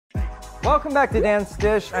Welcome back to Dance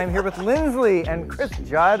Dish. I'm here with Lindsley and Chris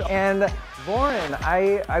Judd. And Lauren,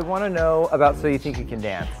 I want to know about So You Think You Can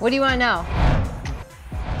Dance. What do you want to know?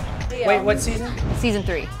 Wait, what season? Season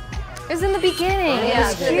 3. It was in the beginning. Oh, yeah,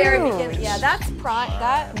 the very beginning. Yeah, that's prime.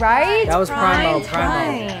 Right? That was prime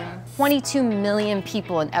time. 22 million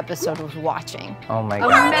people an episode was watching. Oh my Oh,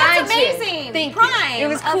 God. that's amazing. Thank Prime. you. It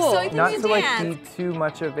was cool. So You Think Not You to like Dance. be too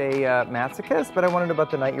much of a masochist, but I wanted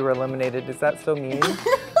about the night you were eliminated. Is that so mean?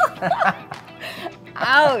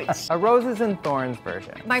 Ouch. A Roses and Thorns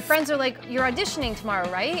version. My friends are like, you're auditioning tomorrow,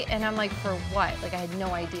 right? And I'm like, for what? Like, I had no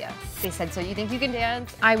idea. They said, so you think you can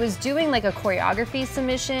dance? I was doing like a choreography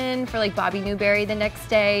submission for like Bobby Newberry the next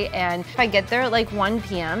day. And if I get there at like 1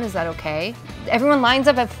 p.m., is that okay? Everyone lines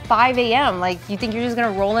up at 5 a.m. Like, you think you're just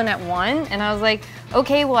gonna roll in at 1? And I was like,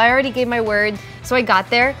 okay, well, I already gave my word. So I got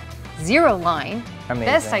there, 0 line. Amazing.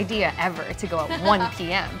 Best idea ever to go at 1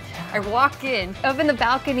 p.m. I walk in, up in the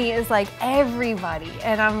balcony is like everybody,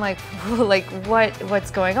 and I'm like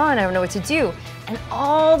what's going on? I don't know what to do. And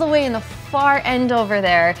all the way in the far end over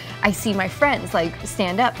there, I see my friends like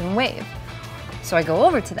stand up and wave. So I go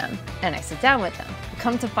over to them and I sit down with them.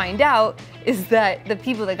 Come to find out is that the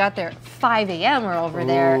people that got there at 5 a.m. are over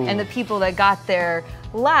there, and the people that got there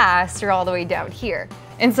last are all the way down here.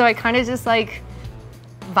 And so I kind of just like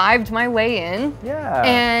vibed my way in. Yeah.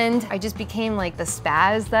 And I just became like the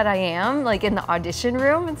spaz that I am, like in the audition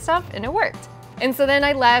room and stuff, and it worked. And so then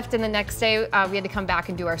I left, and the next day we had to come back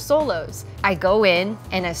and do our solos. I go in,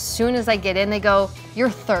 and as soon as I get in, they go, you're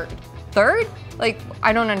third. Third? Like,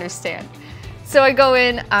 I don't understand. So I go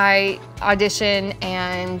in, I audition,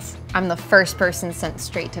 and I'm the first person sent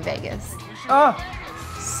straight to Vegas. Oh,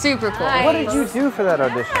 Super cool. what did you do for that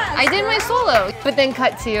audition? I did my solo, but then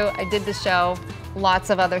cut to, I did the show. Lots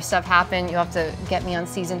of other stuff happened. You'll have to get me on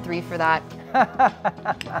season 3 for that.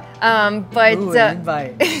 Ooh, an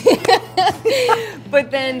invite.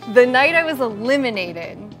 But then the night I was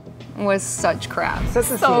eliminated was such crap. Set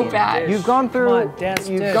the So scene. bad. You've gone through. Come on, Dance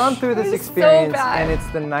you've Dish. gone through this It was so experience, bad. and it's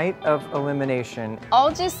the night of elimination.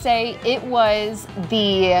 I'll just say it was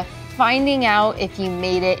the finding out if you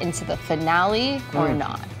made it into the finale or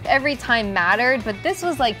not. Every time mattered, but this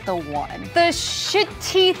was like the one. The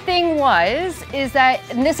shitty thing is that,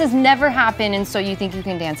 and this has never happened in So You Think You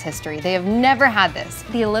Can Dance history. They have never had this.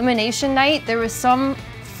 The elimination night, there was some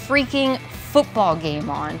freaking football game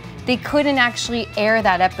on. They couldn't actually air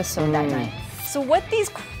that episode that night. So what these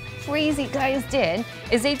crazy guys did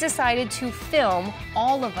is they decided to film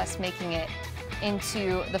all of us making it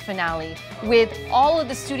into the finale with all of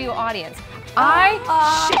the studio audience. I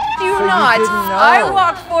shit you So you not. didn't know. I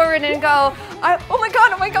walk forward and go, oh my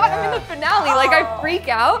god, I'm in the finale. Like I freak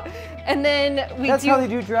out, and then we That's do. how they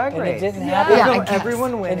do Drag And Race. it didn't They happen. Yeah, I film guess.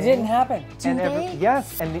 everyone It winning. didn't happen. And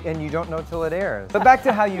yes, and you don't know till it airs. But back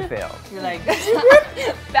to how you failed. You're like,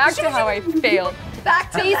 Back to how I failed.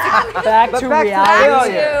 Back to Basically, back But to back to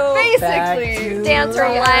reality. failure. basically. dancer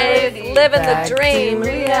life, living the dream,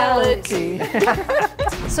 reality.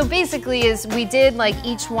 So basically is we did like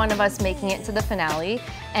each one of us making it to the finale,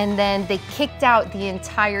 and then they kicked out the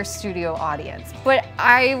entire studio audience. But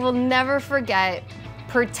I will never forget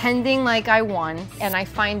pretending like I won, and I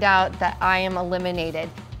find out that I am eliminated.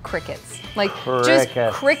 Crickets. Like just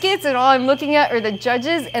Crickets. crickets, and all I'm looking at are the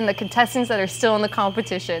judges and the contestants that are still in the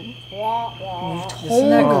competition. Isn't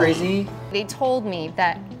that crazy? They told me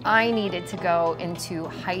that I needed to go into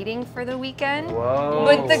hiding for the weekend. Whoa.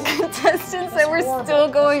 But the contestants that were still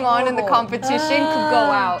going on in the competition could go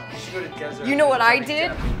out. You know what I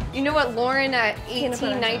did? You know what Lauren at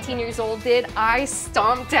 18, 19 years old did? I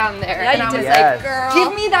stomped down there, Yeah, and you I was did. Yes. like, Girl,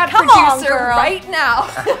 give me that come on, producer girl. right now.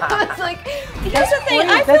 I was like, Here's the thing,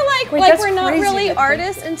 funny. I feel Wait, like that's we're not crazy really that they-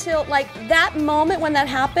 artists until like that moment when that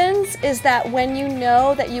happens is that when you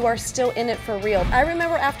know that you are still in it for real. I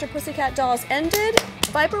remember after Pussycat Dolls ended,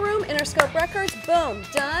 Viper Room, Interscope Records, boom,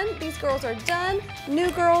 done. These girls are done,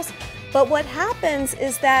 new girls. But what happens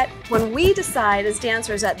is that when we decide as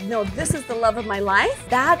dancers that, no, this is the love of my life,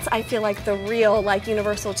 that's, I feel like, the real, like,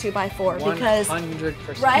 universal 2x4. Because,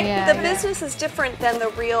 100%. right? Yeah. The business is different than the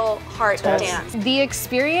real heart of dance. the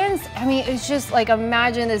experience, I mean, it's just like,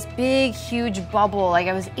 imagine this big, huge bubble. Like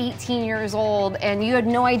I was 18 years old and you had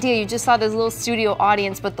no idea. You just saw this little studio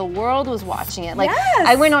audience, but the world was watching it. Like Yes.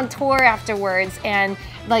 I went on tour afterwards, and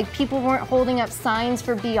like people weren't holding up signs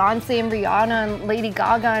for Beyonce and Rihanna and Lady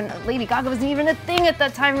Gaga, and Lady Gaga wasn't even a thing at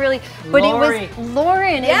that time really, but Lori. it was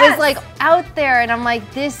Lauren. It Yes. was like out there, and I'm like,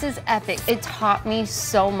 this is epic. It taught me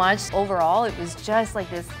so much. Overall, it was just like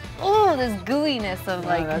this oh, this gooiness of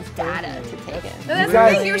like that's data crazy. to take in. But that's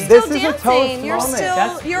guys, the thing, you're this still is a toast dancing. You're moment. still,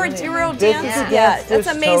 That's you're really a real amazing. dancer. This is a Yeah, dance that's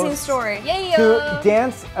an dish amazing toast. story. Yeah, To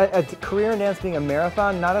dance, a career in dance being a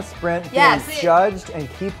marathon, not a sprint, Yes. being judged and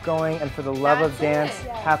keep going, and for the love of That's dance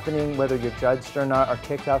it. happening, whether you're judged or not, or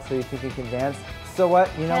kicked out so you think you can dance. So what?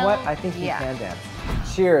 You know what? I think you yeah. can dance.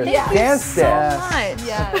 Cheers. Thank you Dance so dish. much.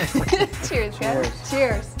 Yes. Cheers, guys.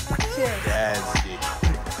 Cheers.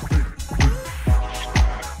 Cheers.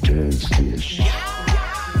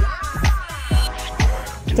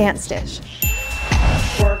 Dance dish.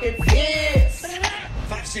 Work it, yes.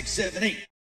 5, 6, 7, 8.